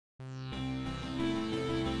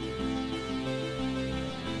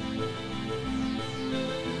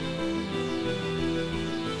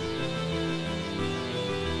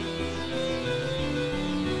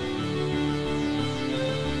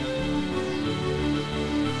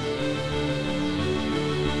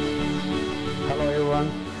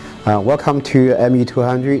Welcome to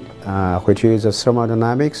ME200, which is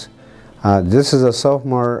Thermodynamics. This is a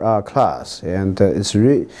sophomore class, and it's a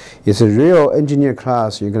real engineer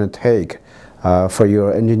class you're going to take for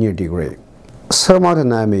your engineer degree.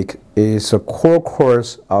 Thermodynamics is a core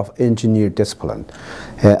course of engineer discipline.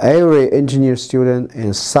 Every engineer student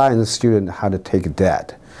and science student had to take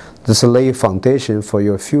that. This lays foundation for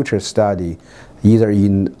your future study, either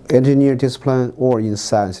in engineer discipline or in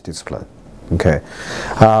science discipline. Okay,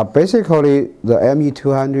 basically the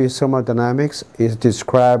ME200 thermodynamics is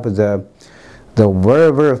describe the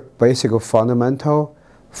very basic fundamental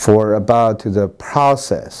for about the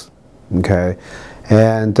process. Okay,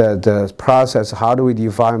 and the process, how do we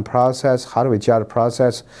define process, how do we judge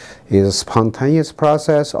process, is a spontaneous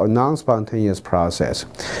process or non-spontaneous process,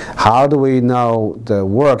 how do we know the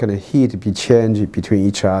work and the heat be changed between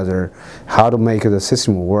each other, how to make the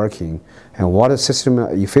system working, and what is system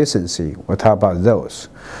efficiency. We'll talk about those.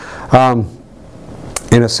 And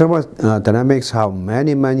thermodynamics have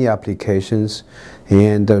many applications,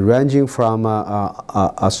 and ranging from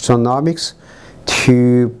astronomics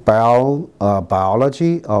to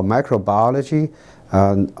biology or microbiology.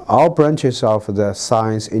 All branches of the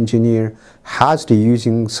science engineer has to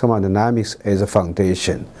using thermodynamics as a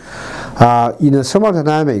foundation. In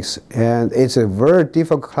thermodynamics, and it's a very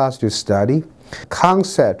difficult class to study.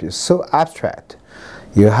 Concept is so abstract.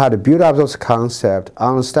 You have to build up those concepts,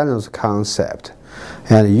 understand those concepts,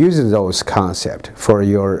 and use those concepts for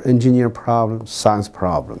your engineer problem, science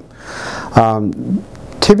problem.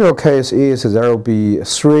 Typical case is there will be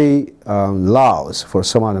three laws for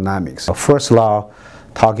thermodynamics. The first law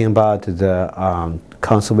talking about the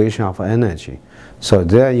conservation of energy. So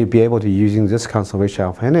then you'll be able to using this conservation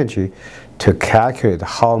of energy to calculate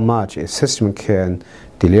how much a system can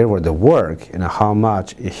deliver the work and how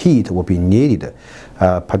much heat will be needed.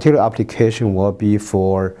 Particular application will be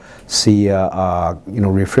for, say,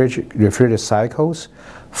 refrigerator cycles,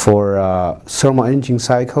 for thermal engine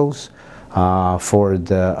cycles, for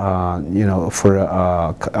the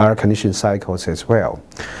air conditioning cycles as well.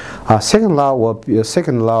 Second law will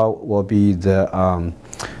be the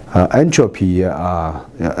entropy,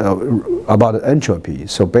 about entropy.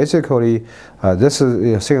 So basically, this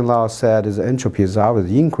is second law said is entropy is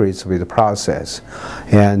always increase with the process,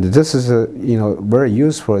 and this is very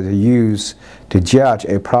useful to use to judge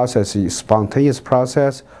a process is spontaneous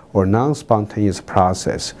process or non-spontaneous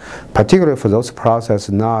process, particularly for those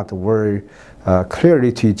processes not very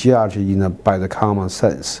clearly to judge by the common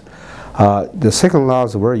sense. The second law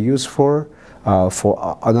is very useful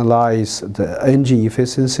for analyze the engine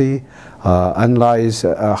efficiency, analyze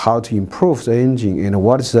how to improve the engine and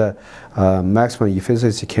what is the maximum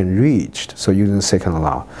efficiency can reach. So using the second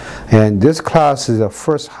law. And this class is the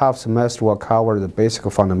first half semester will cover the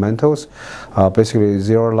basic fundamentals, basically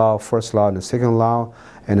zero law, first law, and the second law,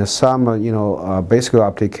 and some basic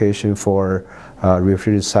application for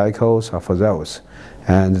refrigerator cycles for those.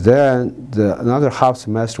 And then another half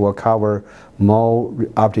semester will cover more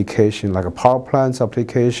application like a power plants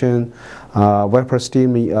application, vapor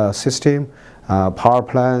steam system, power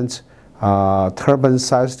plants, turbine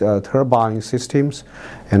systems,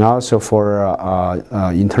 and also for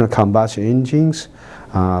internal combustion engines.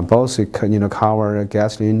 Both cover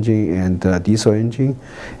gasoline engine and diesel engine,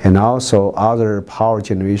 and also other power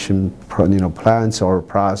generation plants or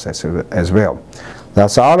processes as well.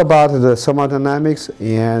 That's all about the thermodynamics,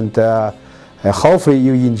 and hopefully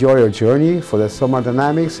you enjoy your journey for the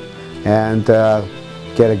thermodynamics and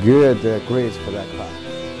get a good grades for that class.